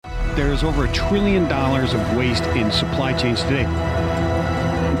there is over $1 trillion of waste in supply chains today.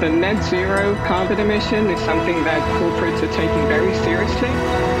 The net zero carbon emission is something that corporates are taking very seriously.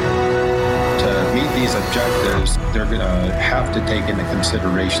 To meet these objectives, they're going to have to take into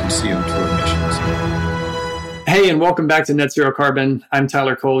consideration CO2 emissions. Hey, and welcome back to Net Zero Carbon. I'm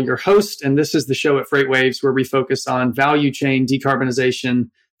Tyler Cole, your host, and this is the show at FreightWaves where we focus on value chain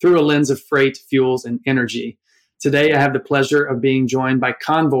decarbonization through a lens of freight, fuels, and energy. Today, I have the pleasure of being joined by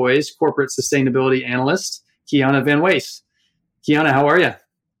Convoy's corporate sustainability analyst, Kiana Van Wees. Kiana, how are you?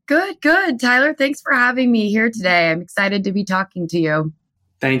 Good, Tyler. Thanks for having me here today. I'm excited to be talking to you.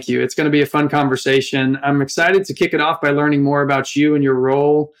 Thank you. It's going to be a fun conversation. I'm excited to kick it off by learning more about you and your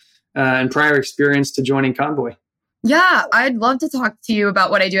role and prior experience to joining Convoy. Yeah, I'd love to talk to you about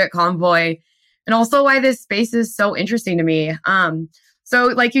what I do at Convoy and also why this space is so interesting to me. So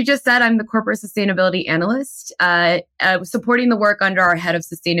like you just said, I'm the corporate sustainability analyst, supporting the work under our head of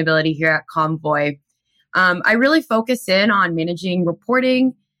sustainability here at Convoy. I really focus in on managing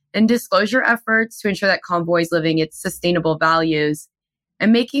reporting and disclosure efforts to ensure that Convoy is living its sustainable values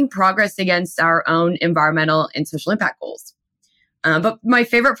and making progress against our own environmental and social impact goals. But my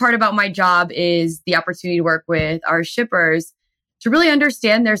favorite part about my job is the opportunity to work with our shippers to really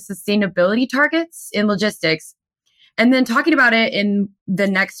understand their sustainability targets in logistics, and then talking about it in the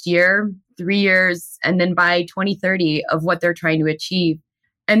next year, 3 years, and then by 2030 of what they're trying to achieve.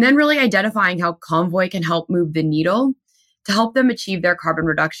 And then really identifying how Convoy can help move the needle to help them achieve their carbon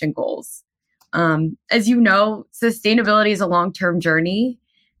reduction goals. As you know, sustainability is a long-term journey,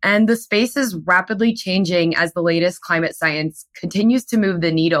 and the space is rapidly changing as the latest climate science continues to move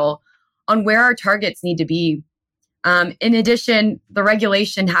the needle on where our targets need to be. In addition, the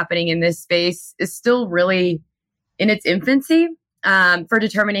regulation happening in this space is still really in its infancy for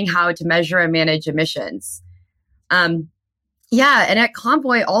determining how to measure and manage emissions. And at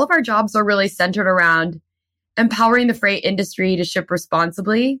Convoy, all of our jobs are really centered around empowering the freight industry to ship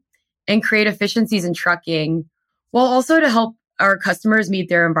responsibly and create efficiencies in trucking, while also to help our customers meet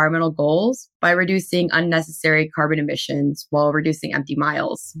their environmental goals by reducing unnecessary carbon emissions while reducing empty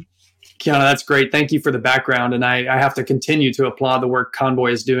miles. Kiana, that's great. Thank you for the background. And I have to continue to applaud the work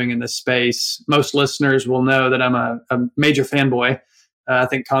Convoy is doing in this space. Most listeners will know that I'm a major fanboy. I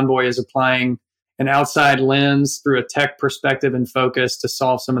think Convoy is applying an outside lens through a tech perspective and focus to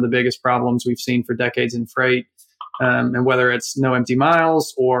solve some of the biggest problems we've seen for decades in freight. And whether it's no empty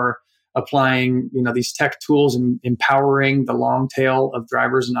miles or applying, these tech tools and empowering the long tail of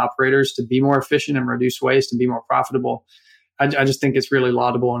drivers and operators to be more efficient and reduce waste and be more profitable. I just think it's really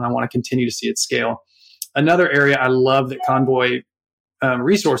laudable, and I want to continue to see it scale. Another area I love that Convoy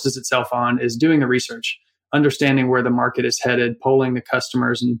resources itself on is doing the research, understanding where the market is headed, polling the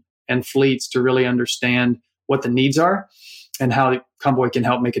customers and fleets to really understand what the needs are and how Convoy can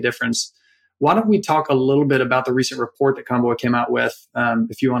help make a difference. Why don't we talk a little bit about the recent report that Convoy came out with?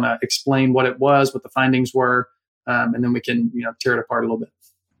 If you want to explain what it was, what the findings were, and then we can tear it apart a little bit.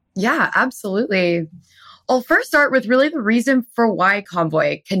 Yeah, absolutely. I'll first start with really the reason for why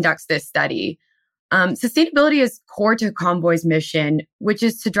Convoy conducts this study. Sustainability is core to Convoy's mission, which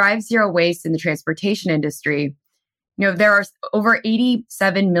is to drive zero waste in the transportation industry. There are over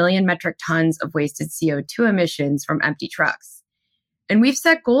 87 million metric tons of wasted CO2 emissions from empty trucks. And we've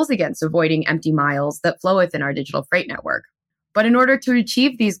set goals against avoiding empty miles that flow within our digital freight network. But in order to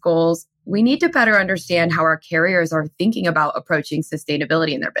achieve these goals, we need to better understand how our carriers are thinking about approaching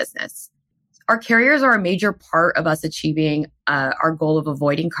sustainability in their business. Our carriers are a major part of us achieving our goal of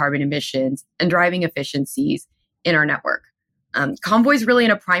avoiding carbon emissions and driving efficiencies in our network. Convoy is really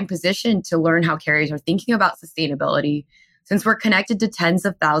in a prime position to learn how carriers are thinking about sustainability, since we're connected to tens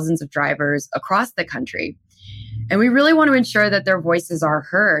of thousands of drivers across the country. And we really want to ensure that their voices are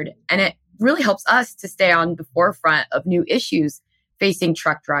heard. And it really helps us to stay on the forefront of new issues facing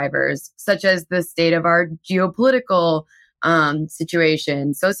truck drivers, such as the state of our geopolitical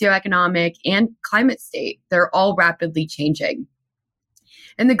situation, socioeconomic, and climate state. They're all rapidly changing.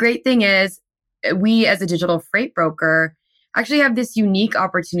 And the great thing is, we as a digital freight broker actually have this unique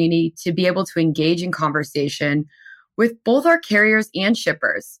opportunity to be able to engage in conversation with both our carriers and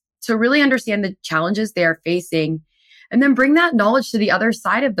shippers to really understand the challenges they are facing, and then bring that knowledge to the other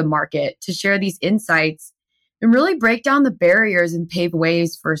side of the market to share these insights and really break down the barriers and pave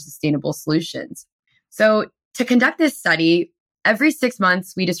ways for sustainable solutions. So to conduct this study, every 6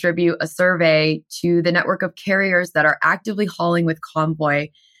 months, we distribute a survey to the network of carriers that are actively hauling with Convoy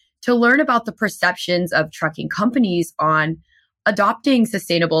to learn about the perceptions of trucking companies on adopting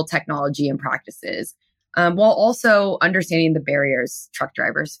sustainable technology and practices, while also understanding the barriers truck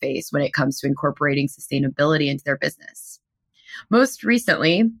drivers face when it comes to incorporating sustainability into their business. Most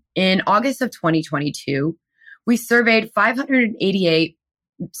recently, in August of 2022, we surveyed 588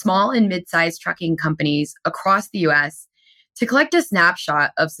 small and mid-sized trucking companies across the US to collect a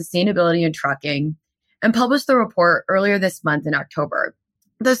snapshot of sustainability in trucking and published the report earlier this month in October.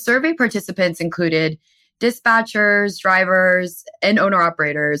 The survey participants included dispatchers, drivers, and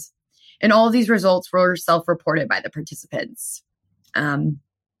owner-operators, and all of these results were self-reported by the participants. And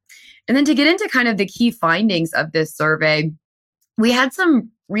then to get into kind of the key findings of this survey, we had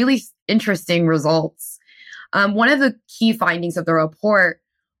some really interesting results. One of the key findings of the report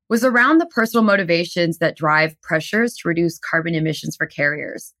was around the personal motivations that drive pressures to reduce carbon emissions for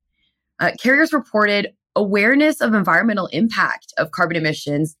carriers. Carriers reported awareness of environmental impact of carbon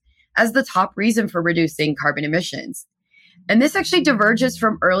emissions as the top reason for reducing carbon emissions. And this actually diverges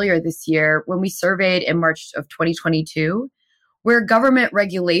from earlier this year when we surveyed in March of 2022, where government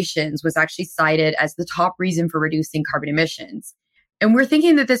regulations was actually cited as the top reason for reducing carbon emissions. And we're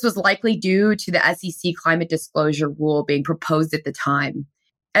thinking that this was likely due to the SEC climate disclosure rule being proposed at the time.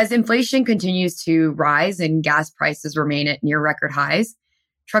 As inflation continues to rise and gas prices remain at near record highs,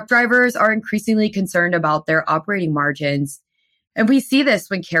 truck drivers are increasingly concerned about their operating margins. And we see this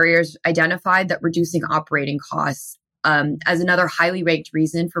when carriers identified that reducing operating costs as another highly ranked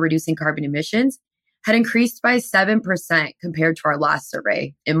reason for reducing carbon emissions had increased by 7% compared to our last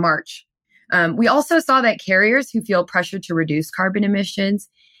survey in March. We also saw that carriers who feel pressured to reduce carbon emissions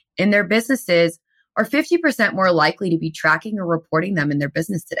in their businesses are 50% more likely to be tracking or reporting them in their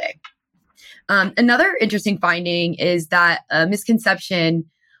business today. Another interesting finding is that a misconception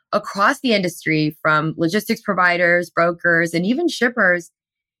across the industry from logistics providers, brokers, and even shippers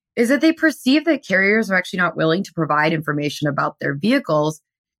is that they perceive that carriers are actually not willing to provide information about their vehicles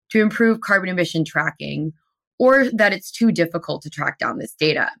to improve carbon emission tracking, or that it's too difficult to track down this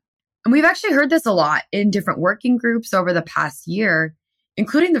data. And we've actually heard this a lot in different working groups over the past year,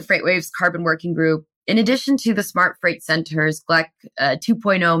 including the FreightWaves Carbon Working Group, in addition to the Smart Freight Center's GLEC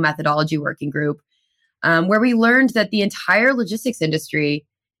 2.0 methodology working group, where we learned that the entire logistics industry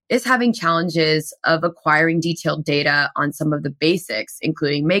is having challenges of acquiring detailed data on some of the basics,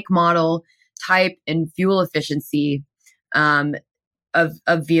 including make, model, type, and fuel efficiency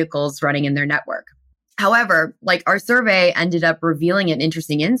of vehicles running in their network. However, like our survey ended up revealing an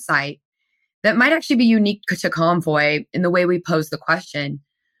interesting insight that might actually be unique to Convoy in the way we pose the question.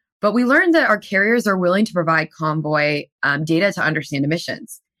 But we learned that our carriers are willing to provide Convoy data to understand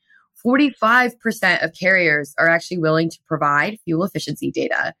emissions. 45% of carriers are actually willing to provide fuel efficiency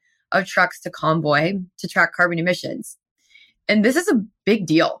data of trucks to Convoy to track carbon emissions. And this is a big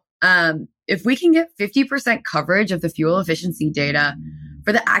deal. If we can get 50% coverage of the fuel efficiency data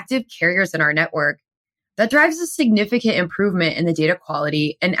for the active carriers in our network, that drives a significant improvement in the data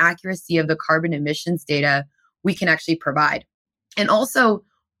quality and accuracy of the carbon emissions data we can actually provide. And also,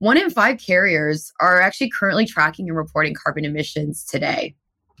 1 in 5 carriers are actually currently tracking and reporting carbon emissions today.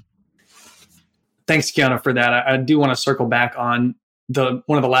 Thanks, Kiana, for that. I do want to circle back on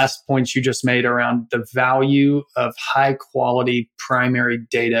one of the last points you just made around the value of high quality primary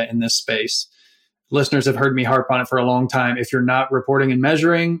data in this space. Listeners have heard me harp on it for a long time. If you're not reporting and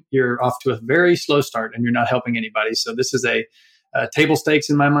measuring, you're off to a very slow start and you're not helping anybody. So this is a table stakes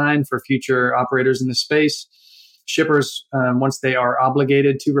in my mind for future operators in this space. Shippers, once they are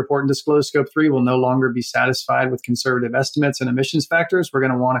obligated to report and disclose Scope 3, will no longer be satisfied with conservative estimates and emissions factors. We're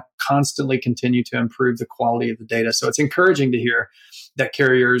going to want to constantly continue to improve the quality of the data. So it's encouraging to hear that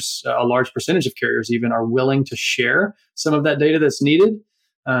carriers, a large percentage of carriers even, are willing to share some of that data that's needed.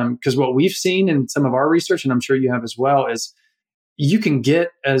 Because what we've seen in some of our research, and I'm sure you have as well, is you can get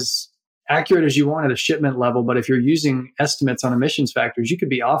as accurate as you want at a shipment level, but if you're using estimates on emissions factors, you could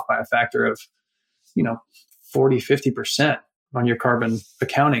be off by a factor of, 40, 50% on your carbon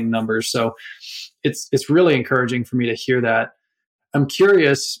accounting numbers. So it's really encouraging for me to hear that. I'm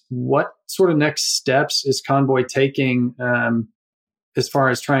curious, what sort of next steps is Convoy taking as far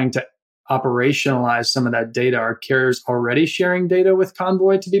as trying to operationalize some of that data? Are carriers already sharing data with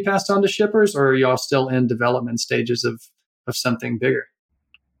Convoy to be passed on to shippers, or are y'all still in development stages of something bigger?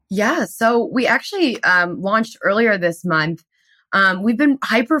 Yeah, so we actually launched earlier this month. We've been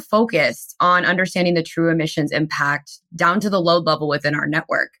hyper-focused on understanding the true emissions impact down to the load level within our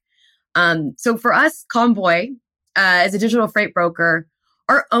network. So for us, Convoy, as a digital freight broker,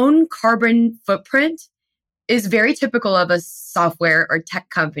 our own carbon footprint is very typical of a software or tech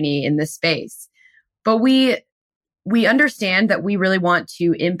company in this space. But we understand that we really want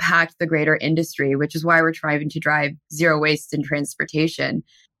to impact the greater industry, which is why we're trying to drive zero waste in transportation.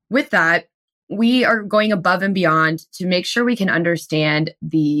 With that, we are going above and beyond to make sure we can understand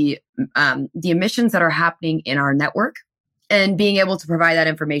the emissions that are happening in our network and being able to provide that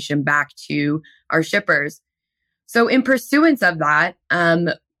information back to our shippers. So in pursuance of that,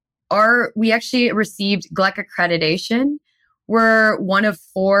 we actually received GLEC accreditation. We're one of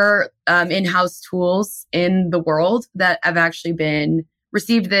 4 in-house tools in the world that have actually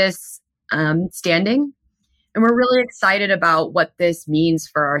received this standing. And we're really excited about what this means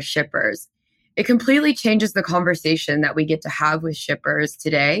for our shippers. It completely changes the conversation that we get to have with shippers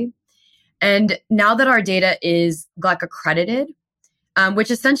today. And now that our data is GLEC accredited,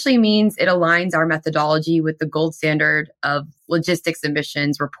 which essentially means it aligns our methodology with the gold standard of logistics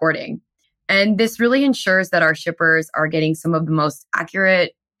emissions reporting. And this really ensures that our shippers are getting some of the most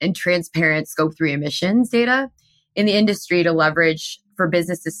accurate and transparent Scope 3 emissions data in the industry to leverage for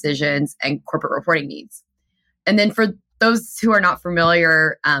business decisions and corporate reporting needs. And then for those who are not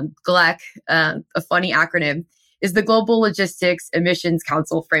familiar, GLEC, a funny acronym, is the Global Logistics Emissions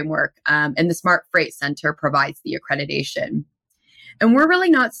Council framework, and the Smart Freight Center provides the accreditation. And we're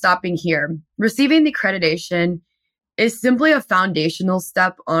really not stopping here. Receiving the accreditation is simply a foundational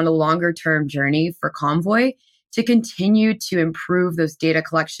step on a longer-term journey for Convoy to continue to improve those data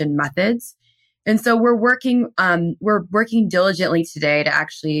collection methods. And so we're working diligently today to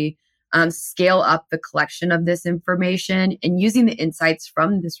actually scale up the collection of this information and using the insights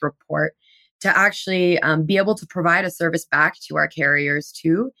from this report to actually be able to provide a service back to our carriers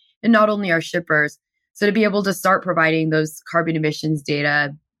too, and not only our shippers. So to be able to start providing those carbon emissions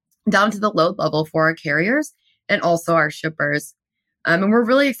data down to the load level for our carriers and also our shippers. And we're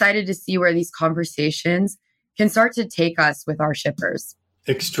really excited to see where these conversations can start to take us with our shippers.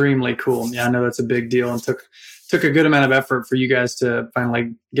 Extremely cool. Yeah, I know that's a big deal and took a good amount of effort for you guys to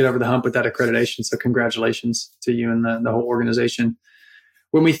finally get over the hump with that accreditation. So congratulations to you and the whole organization.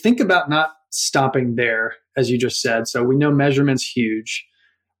 When we think about not stopping there, as you just said, so we know measurement's huge.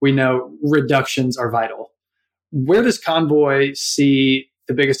 We know reductions are vital. Where does Convoy see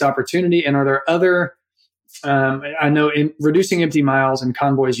the biggest opportunity? And are there other, I know in reducing empty miles and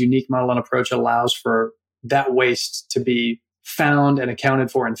Convoy's unique model and approach allows for that waste to be found and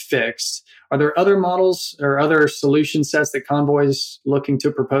accounted for and fixed. Are there other models or other solution sets that Convoy is looking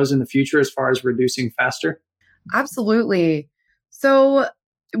to propose in the future as far as reducing faster? Absolutely. So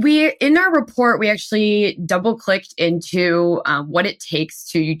in our report, we actually double clicked into what it takes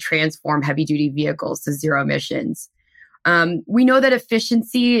to transform heavy duty vehicles to zero emissions. We know that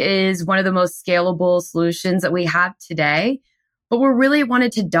efficiency is one of the most scalable solutions that we have today, but we really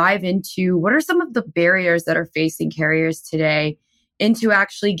wanted to dive into what are some of the barriers that are facing carriers today into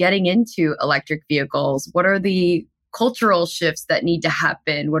actually getting into electric vehicles. What are the cultural shifts that need to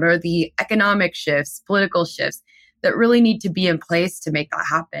happen? What are the economic shifts, political shifts that really need to be in place to make that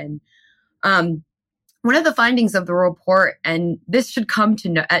happen? One of the findings of the report, and this should come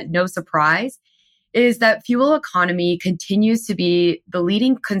to no surprise, is that fuel economy continues to be the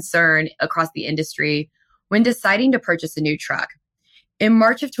leading concern across the industry when deciding to purchase a new truck. In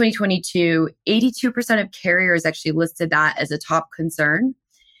March of 2022, 82% of carriers actually listed that as a top concern.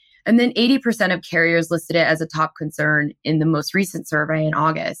 And then 80% of carriers listed it as a top concern in the most recent survey in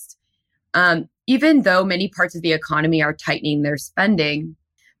August. Even though many parts of the economy are tightening their spending,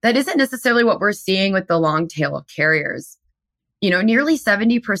 that isn't necessarily what we're seeing with the long tail of carriers. Nearly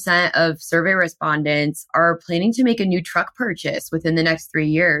 70% of survey respondents are planning to make a new truck purchase within the next 3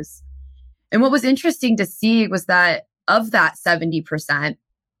 years. And what was interesting to see was that of that 70%,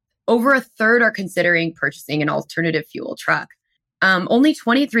 over a third are considering purchasing an alternative fuel truck. Only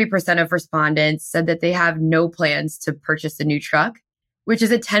 23% of respondents said that they have no plans to purchase a new truck, which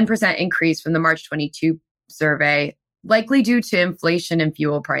is a 10% increase from the March 22 survey, likely due to inflation and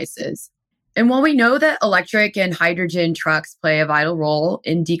fuel prices. And while we know that electric and hydrogen trucks play a vital role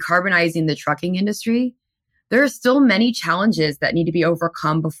in decarbonizing the trucking industry, there are still many challenges that need to be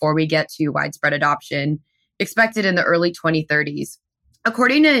overcome before we get to widespread adoption, expected in the early 2030s.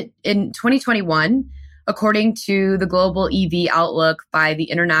 In 2021, according to the Global EV Outlook by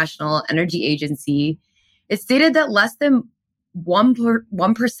the International Energy Agency, it stated that less than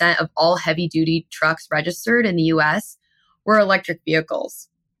 1% of all heavy-duty trucks registered in the U.S. were electric vehicles.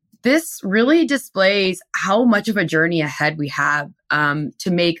 This really displays how much of a journey ahead we have to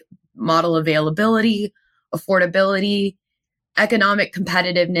make model availability, affordability, economic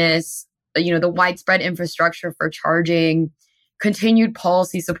competitiveness, the widespread infrastructure for charging, continued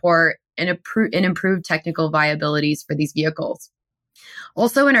policy support, and improved technical viabilities for these vehicles.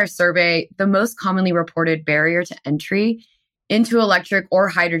 Also in our survey, the most commonly reported barrier to entry into electric or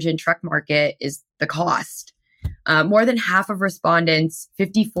hydrogen truck market is the cost. More than half of respondents,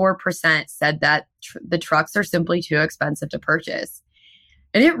 54%, said that the trucks are simply too expensive to purchase.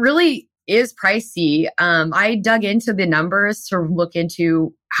 And it really is pricey. I dug into the numbers to look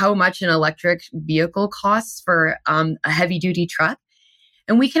into how much an electric vehicle costs for a heavy duty truck.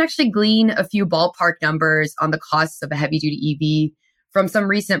 And we can actually glean a few ballpark numbers on the costs of a heavy duty EV from some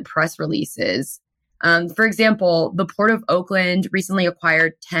recent press releases. For example, the Port of Oakland recently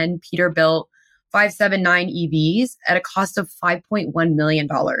acquired 10 Peterbilt 579 EVs at a cost of $5.1 million.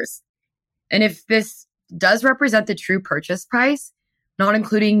 And if this does represent the true purchase price, not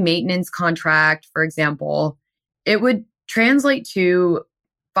including maintenance contract, for example, it would translate to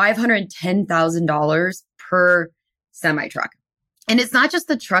 $510,000 per semi-truck. And it's not just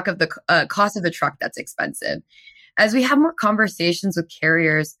the truck of the cost of the truck that's expensive. As we have more conversations with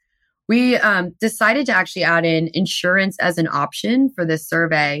carriers, we decided to actually add in insurance as an option for this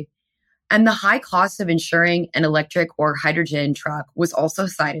survey. And the high cost of insuring an electric or hydrogen truck was also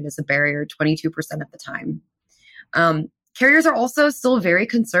cited as a barrier, 22% of the time. Carriers are also still very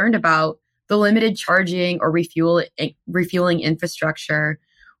concerned about the limited charging or refueling infrastructure,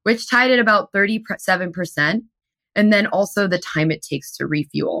 which tied at about 37%, and then also the time it takes to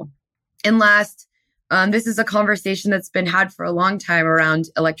refuel. And last, this is a conversation that's been had for a long time around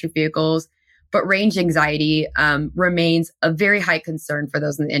electric vehicles, but range anxiety remains a very high concern for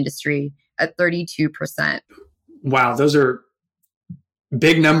those in the industry at 32%. Wow, those are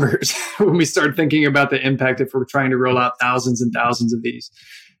big numbers when we start thinking about the impact if we're trying to roll out thousands and thousands of these.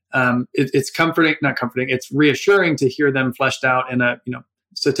 It's it's reassuring to hear them fleshed out in a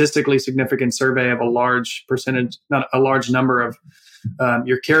statistically significant survey of a large percentage, not a large number of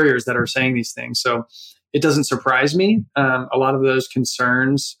your carriers that are saying these things. So it doesn't surprise me. A lot of those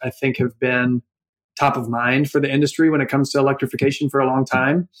concerns, I think, have been top of mind for the industry when it comes to electrification for a long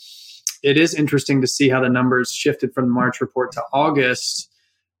time. It is interesting to see how the numbers shifted from the March report to August,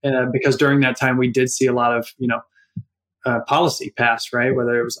 because during that time we did see a lot of policy pass, right?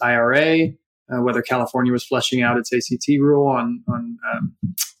 Whether it was IRA, whether California was fleshing out its ACT rule on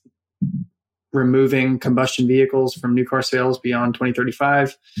removing combustion vehicles from new car sales beyond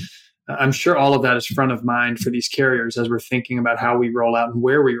 2035. I'm sure all of that is front of mind for these carriers as we're thinking about how we roll out and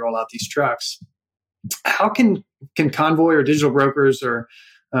where we roll out these trucks. How can Convoy or digital brokers or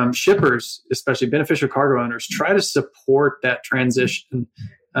shippers, especially beneficial cargo owners, try to support that transition?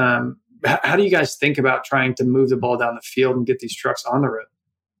 How do you guys think about trying to move the ball down the field and get these trucks on the road?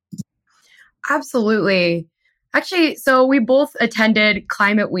 Absolutely. Actually, so we both attended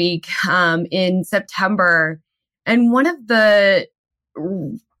Climate Week in September. And one of the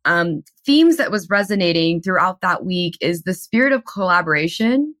themes that was resonating throughout that week is the spirit of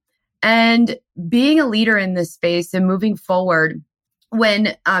collaboration and being a leader in this space and moving forward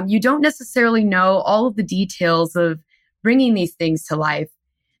when you don't necessarily know all of the details of bringing these things to life.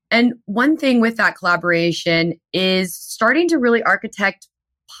 And one thing with that collaboration is starting to really architect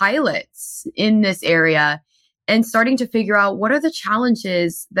pilots in this area and starting to figure out what are the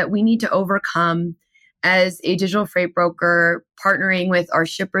challenges that we need to overcome as a digital freight broker, partnering with our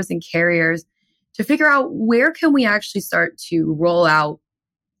shippers and carriers to figure out where can we actually start to roll out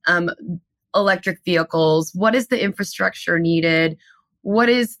electric vehicles? What is the infrastructure needed? What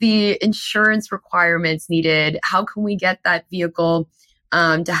is the insurance requirements needed? How can we get that vehicle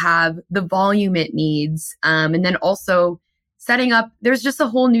to have the volume it needs? And then also setting up, there's just a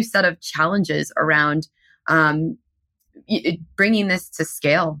whole new set of challenges around bringing this to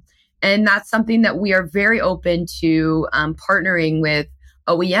scale. And that's something that we are very open to partnering with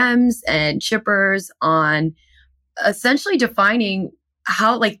OEMs and shippers on essentially defining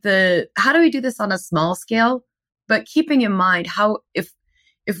how do we do this on a small scale, but keeping in mind how if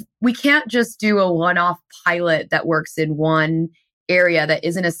we can't just do a one-off pilot that works in one area that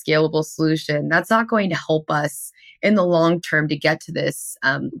isn't a scalable solution, that's not going to help us in the long term to get to this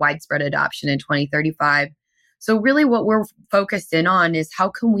widespread adoption in 2035. So really what we're focused in on is how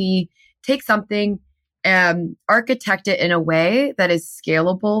can we take something and architect it in a way that is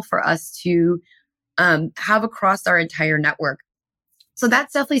scalable for us to have across our entire network. So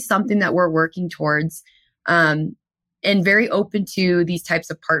that's definitely something that we're working towards and very open to these types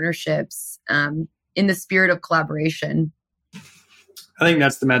of partnerships in the spirit of collaboration. I think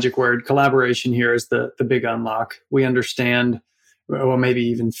that's the magic word. Collaboration here is the big unlock. We understand, well, maybe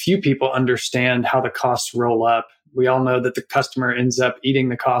even few people understand how the costs roll up. We all know that the customer ends up eating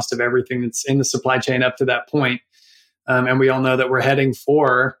the cost of everything that's in the supply chain up to that point. And we all know that we're heading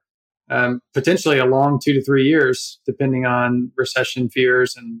for potentially a long 2 to 3 years, depending on recession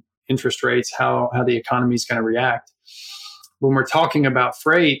fears and interest rates, how the economy is going to react. When we're talking about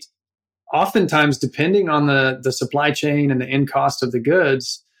freight, oftentimes, depending on the supply chain and the end cost of the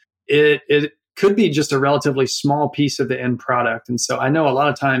goods, it could be just a relatively small piece of the end product. And so I know a lot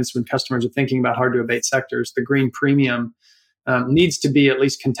of times when customers are thinking about hard to abate sectors, the green premium needs to be at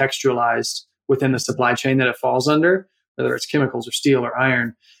least contextualized within the supply chain that it falls under, whether it's chemicals or steel or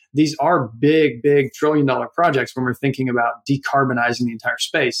iron. These are big, big trillion-dollar projects when we're thinking about decarbonizing the entire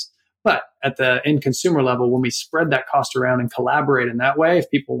space. But at the end consumer level, when we spread that cost around and collaborate in that way,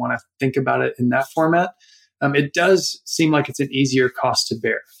 if people want to think about it in that format, it does seem like it's an easier cost to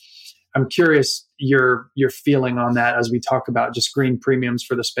bear. I'm curious your feeling on that as we talk about just green premiums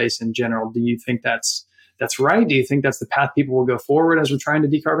for the space in general. Do you think that's right? Do you think that's the path people will go forward as we're trying to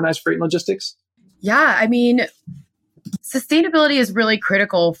decarbonize freight and logistics? Yeah, I mean, sustainability is really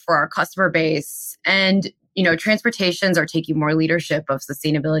critical for our customer base. And, transportations are taking more leadership of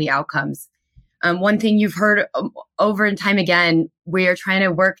sustainability outcomes. One thing you've heard over and time again, we are trying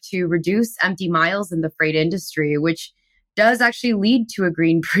to work to reduce empty miles in the freight industry, which does actually lead to a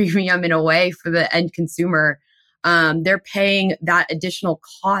green premium in a way for the end consumer. They're paying that additional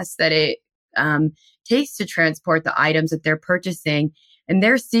cost that it takes to transport the items that they're purchasing. And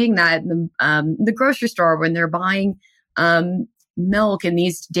they're seeing that in the grocery store when they're buying milk and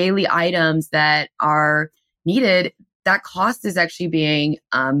these daily items that are needed. That cost is actually being,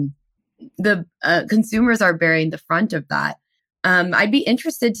 the consumers are bearing the front of that. I'd be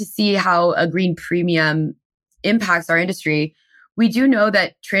interested to see how a green premium impacts our industry. We do know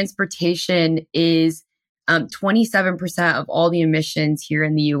that transportation is 27% of all the emissions here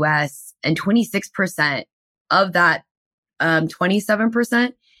in the US, and 26% of that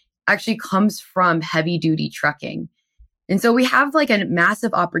 27% actually comes from heavy duty trucking. And so we have like a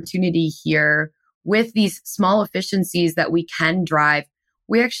massive opportunity here with these small efficiencies that we can drive.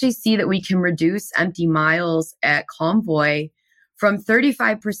 We actually see that we can reduce empty miles at Convoy from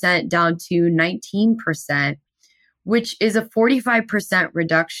 35% down to 19%, which is a 45%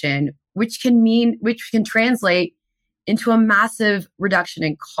 reduction, which can translate into a massive reduction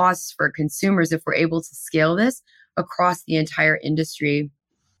in costs for consumers if we're able to scale this across the entire industry.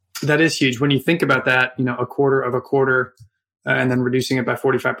 That is huge. When you think about that, a quarter of a quarter and then reducing it by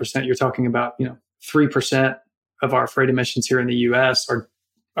 45%, you're talking about, 3% of our freight emissions here in the US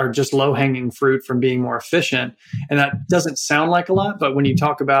are just low-hanging fruit from being more efficient. And that doesn't sound like a lot, but when you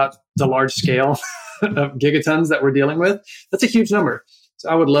talk about the large scale of gigatons that we're dealing with, that's a huge number. So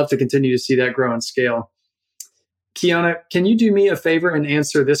I would love to continue to see that grow and scale. Kiana, can you do me a favor and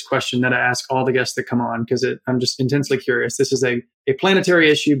answer this question that I ask all the guests that come on? Because I'm just intensely curious. This is a planetary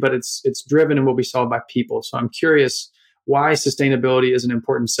issue, but it's driven and will be solved by people. So I'm curious why sustainability is an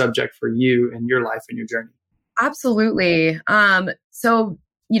important subject for you in your life and your journey. Absolutely. So,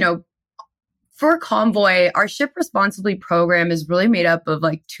 for Convoy, our Ship Responsibly program is really made up of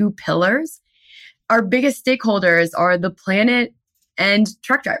like two pillars. Our biggest stakeholders are the planet and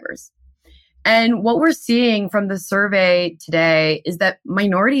truck drivers. And what we're seeing from the survey today is that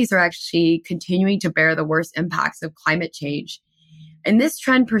minorities are actually continuing to bear the worst impacts of climate change. And this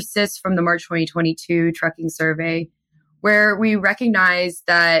trend persists from the March 2022 trucking survey, where we recognize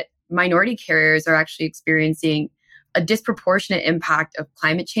that minority carriers are actually experiencing a disproportionate impact of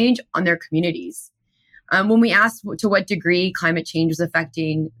climate change on their communities. When we asked to what degree climate change was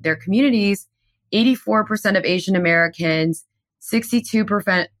affecting their communities, 84% of Asian Americans,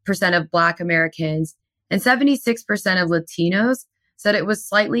 62% of Black Americans, and 76% of Latinos said it was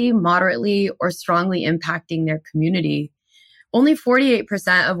slightly, moderately, or strongly impacting their community. Only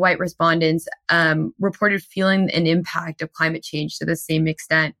 48% of white respondents reported feeling an impact of climate change to the same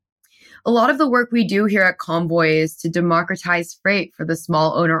extent. A lot of the work we do here at Convoy is to democratize freight for the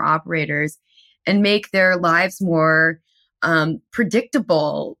small owner operators and make their lives more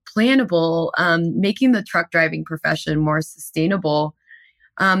predictable, plannable, making the truck driving profession more sustainable.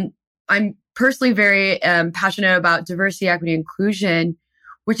 I'm personally very passionate about diversity, equity, inclusion,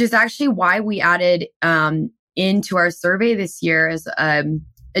 which is actually why we added into our survey this year as an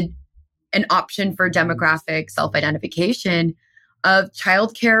option for demographic self-identification of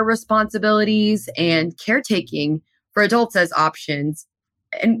childcare responsibilities and caretaking for adults as options.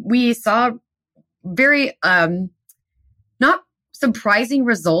 And we saw very not surprising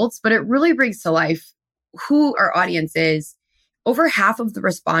results, but it really brings to life who our audience is. Over half of the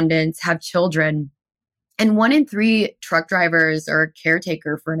respondents have children, and 1 in 3 truck drivers are a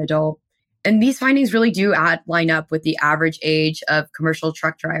caretaker for an adult. And these findings really do line up with the average age of commercial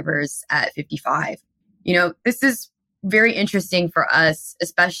truck drivers at 55. This is very interesting for us,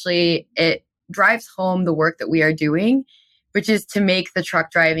 especially it drives home the work that we are doing, which is to make the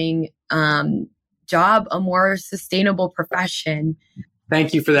truck driving job a more sustainable profession.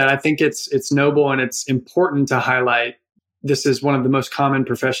 Thank you for that. I think it's noble and it's important to highlight. This is one of the most common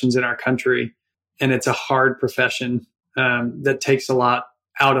professions in our country. and it's a hard profession that takes a lot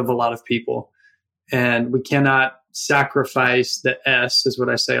out of a lot of people. And we cannot sacrifice the S, is what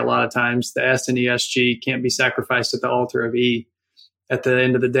I say a lot of times. The S in ESG can't be sacrificed at the altar of E. At the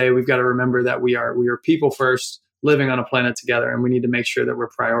end of the day, we've got to remember that we are people first, living on a planet together, and we need to make sure that we're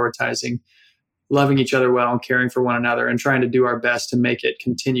prioritizing loving each other well and caring for one another and trying to do our best to make it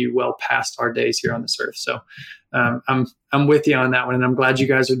continue well past our days here on this earth. So I'm with you on that one. And I'm glad you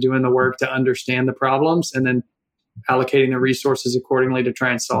guys are doing the work to understand the problems and then allocating the resources accordingly to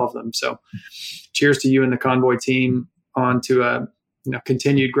try and solve them. So cheers to you and the Convoy team on to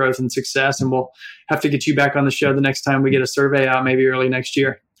continued growth and success. And we'll have to get you back on the show the next time we get a survey out, maybe early next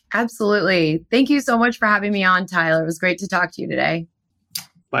year. Absolutely. Thank you so much for having me on, Tyler. It was great to talk to you today.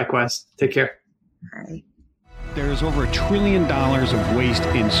 Likewise. Take care. All right. There is over $1 trillion of waste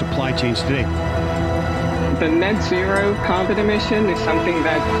in supply chains today. The net zero carbon emission is something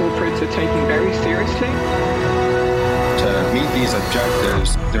that corporates are taking very seriously. To meet these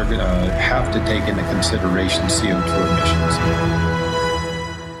objectives, they're going to have to take into consideration CO2 emissions.